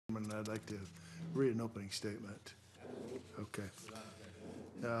And I'd like to read an opening statement. Okay.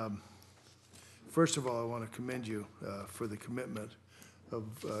 First of all, I want to commend you for the commitment of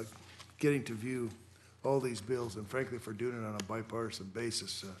getting to view all these bills, and frankly, for doing it on a bipartisan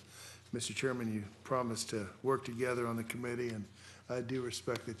basis. Mr. Chairman, you promised to work together on the committee, and I do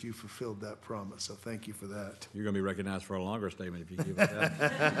respect that you fulfilled that promise, so thank you for that. You're going to be recognized for a longer statement if you give it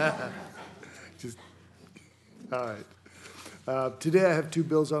that. All right. Today I have two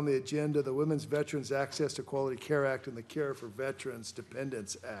bills on the agenda, the Women's Veterans Access to Quality Care Act and the Care for Veterans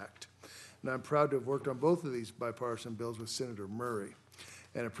Dependents Act. And I'm proud to have worked on both of these bipartisan bills with Senator Murray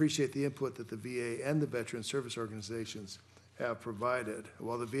and appreciate the input that the VA and the Veteran Service Organizations have provided.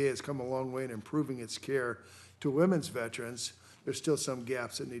 While the VA has come a long way in improving its care to women's veterans, there's still some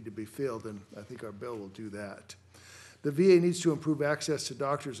gaps that need to be filled, and I think our bill will do that. The VA needs to improve access to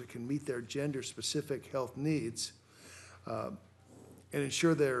doctors that can meet their gender-specific health needs and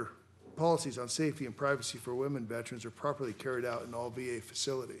ensure their policies on safety and privacy for women veterans are properly carried out in all VA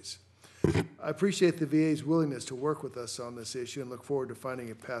facilities. I appreciate the VA's willingness to work with us on this issue and look forward to finding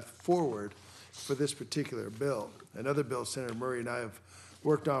a path forward for this particular bill. Another bill Senator Murray and I have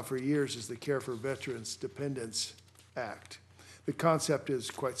worked on for years is the Care for Veterans Dependents Act. The concept is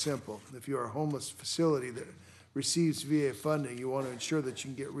quite simple. If you are a homeless facility that receives VA funding, you want to ensure that you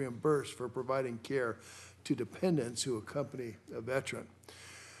can get reimbursed for providing care to dependents who accompany a veteran.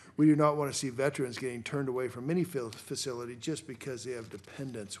 We do not want to see veterans getting turned away from any facility just because they have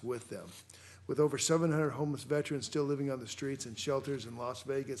dependents with them. With over 700 homeless veterans still living on the streets and shelters in Las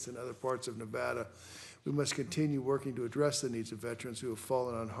Vegas and other parts of Nevada, we must continue working to address the needs of veterans who have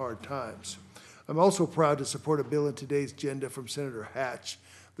fallen on hard times. I'm also proud to support a bill in today's agenda from Senator Hatch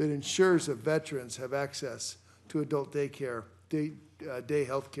that ensures that veterans have access to adult daycare, day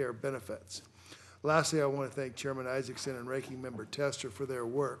health care benefits. Lastly, I want to thank Chairman Isaacson and Ranking Member Tester for their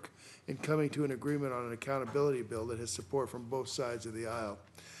work in coming to an agreement on an accountability bill that has support from both sides of the aisle.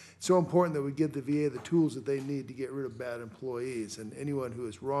 It's so important that we give the VA the tools that they need to get rid of bad employees, and anyone who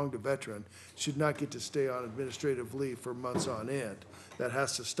has wronged a veteran should not get to stay on administrative leave for months on end. That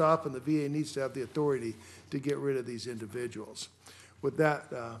has to stop, and the VA needs to have the authority to get rid of these individuals. With that,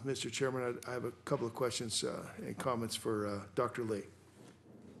 Mr. Chairman, I have a couple of questions and comments for Dr. Lee.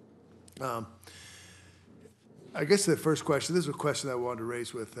 I guess the first question, this is a question I wanted to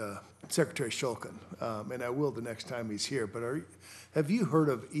raise with Secretary Shulkin, and I will the next time he's here, but have you heard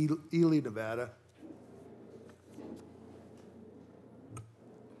of Ely, Nevada?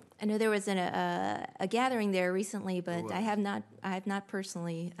 I know there was a gathering there recently, but I have not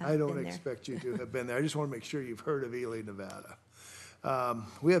personally I don't been there. expect you to have been there. I just want to make sure you've heard of Ely, Nevada.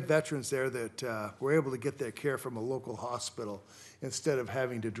 We have veterans there that were able to get their care from a local hospital instead of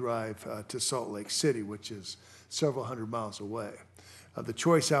having to drive to Salt Lake City, which is several hundred miles away. The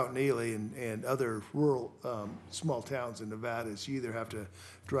choice out in Ely and other rural small towns in Nevada is you either have to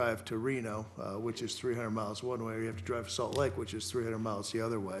drive to Reno, which is 300 miles one way, or you have to drive to Salt Lake, which is 300 miles the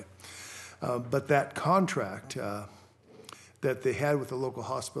other way. But that contract that they had with the local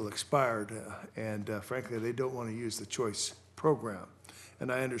hospital expired, and frankly, they don't want to use the choice program,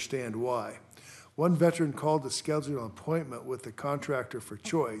 and I understand why. One veteran called to schedule an appointment with the contractor for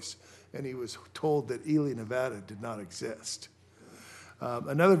choice, and he was told that Ely, Nevada did not exist.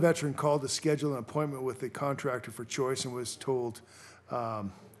 Another veteran called to schedule an appointment with the contractor for choice and was told,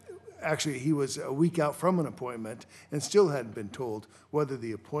 actually he was a week out from an appointment and still hadn't been told whether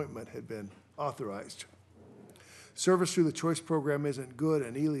the appointment had been authorized. Service through the choice program isn't good,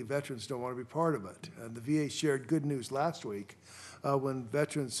 and Ely veterans don't want to be part of it. And the VA shared good news last week when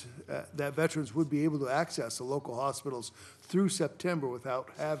veterans would be able to access the local hospitals through September without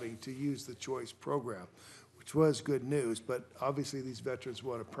having to use the choice program, which was good news, but obviously these veterans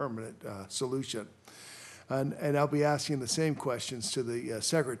want a permanent solution. And I'll be asking the same questions to the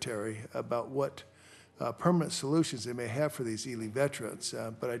Secretary about what permanent solutions they may have for these Ely veterans,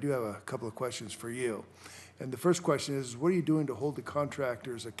 but I do have a couple of questions for you. And the first question is, what are you doing to hold the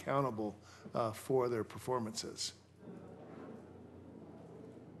contractors accountable for their performances?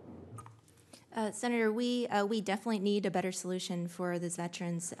 Senator, we definitely need a better solution for those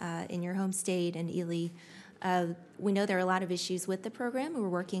veterans in your home state and Ely. We know there are a lot of issues with the program. We're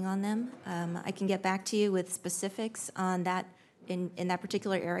working on them. I can get back to you with specifics on that in that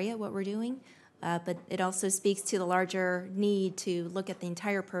particular area, what we're doing. But it also speaks to the larger need to look at the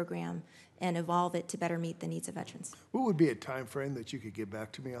entire program and evolve it to better meet the needs of veterans. What would be a time frame that you could get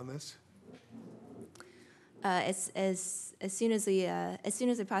back to me on this? As soon as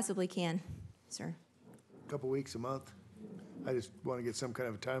I possibly can, sir. A couple weeks, a month? I just want to get some kind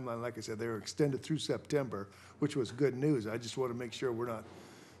of a timeline. Like I said, they were extended through September, which was good news. I just want to make sure we're not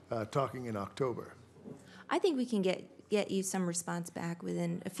talking in October? I think we can get you some response back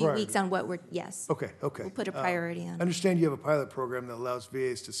within a few Prior. weeks on what we're, yes. Okay, okay. We'll put a priority on I it. understand you have a pilot program that allows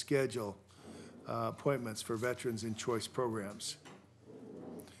VAs to schedule appointments for veterans in choice programs.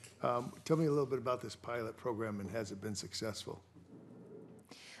 Tell me a little bit about this pilot program and has it been successful?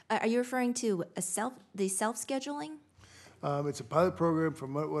 Are you referring to the self-scheduling? It's a pilot program,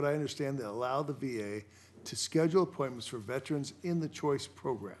 from what I understand, that allow the VA to schedule appointments for veterans in the choice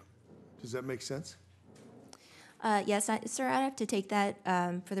program. Does that make sense? Yes, sir, I'd have to take that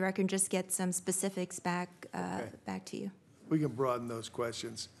for the record and just get some specifics back to you. We can broaden those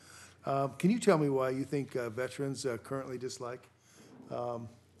questions. Can you tell me why you think veterans currently dislike the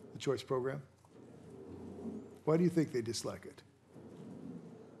choice program? Why do you think they dislike it?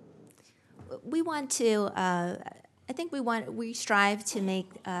 We want to, I think we strive to make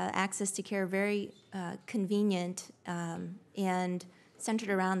access to care very convenient and centered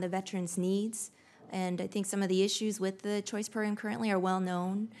around the veterans' needs. And I think some of the issues with the choice program currently are well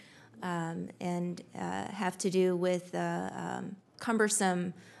known and have to do with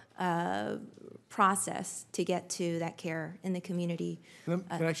cumbersome process to get to that care in the community. Can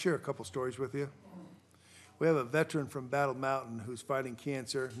I share a couple stories with you? We have a veteran from Battle Mountain who's fighting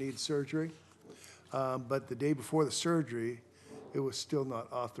cancer, needs surgery, but the day before the surgery, it was still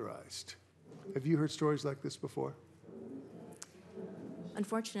not authorized. Have you heard stories like this before?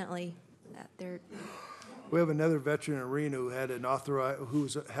 Unfortunately, they're We have another veteran in Reno who had an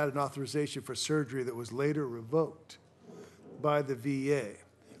authorization for surgery that was later revoked by the VA,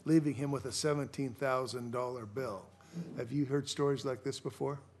 leaving him with a $17,000 bill. Have you heard stories like this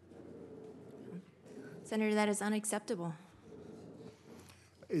before? Senator, that is unacceptable.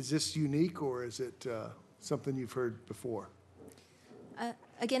 Is this unique, or is it something you've heard before?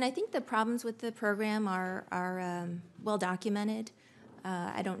 Again, I think the problems with the program are well documented.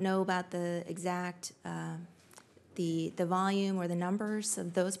 I don't know about the exact the volume or the numbers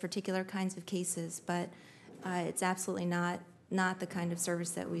of those particular kinds of cases, but it's absolutely not the kind of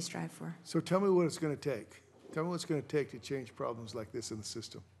service that we strive for. So tell me what it's going to take. Tell me what it's going to take to change problems like this in the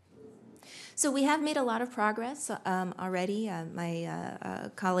system. So we have made a lot of progress already. My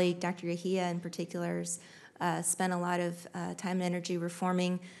colleague, Dr. Yahia in particular, spent a lot of time and energy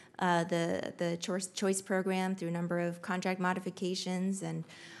reforming the choice program through a number of contract modifications and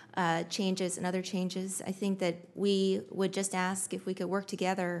changes and other changes. I think that we would just ask if we could work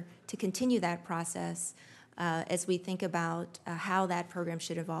together to continue that process as we think about how that program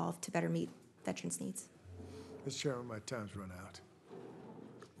should evolve to better meet veterans' needs. Mr. Chairman, my time's run out.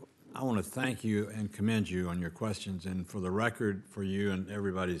 I want to thank you and commend you on your questions. And for the record, for you and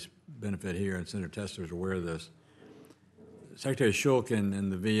everybody's benefit here, and Senator Tester is aware of this, Secretary Shulkin and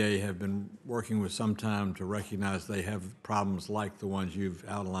the VA have been working with some time to recognize they have problems like the ones you've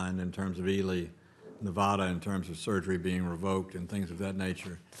outlined in terms of Ely, Nevada, in terms of surgery being revoked and things of that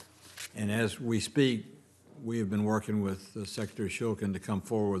nature. And as we speak, we have been working with Secretary Shulkin to come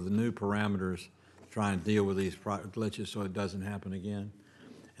forward with the new parameters to try and deal with these glitches so it doesn't happen again.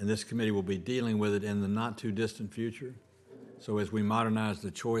 And this committee will be dealing with it in the not-too-distant future. So as we modernize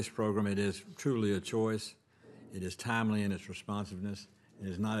the choice program, it is truly a choice. It is timely in its responsiveness. It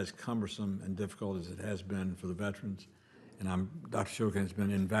is not as cumbersome and difficult as it has been for the veterans. And Dr. Shulkin has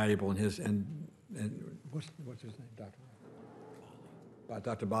been invaluable in his, and what's his name, Dr.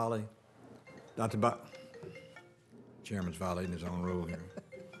 Dr. Bali? Dr. Bali. Chairman's violating his own rule here.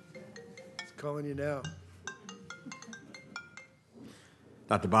 It's calling you now.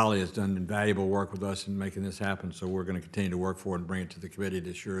 Dr. Bali has done invaluable work with us in making this happen, so we're going to continue to work for it and bring it to the committee to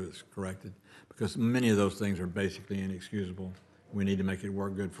ensure it's corrected, because many of those things are basically inexcusable. We need to make it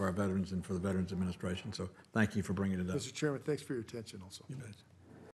work good for our veterans and for the Veterans Administration, so thank you for bringing it up. Mr. Chairman, thanks for your attention also. You bet.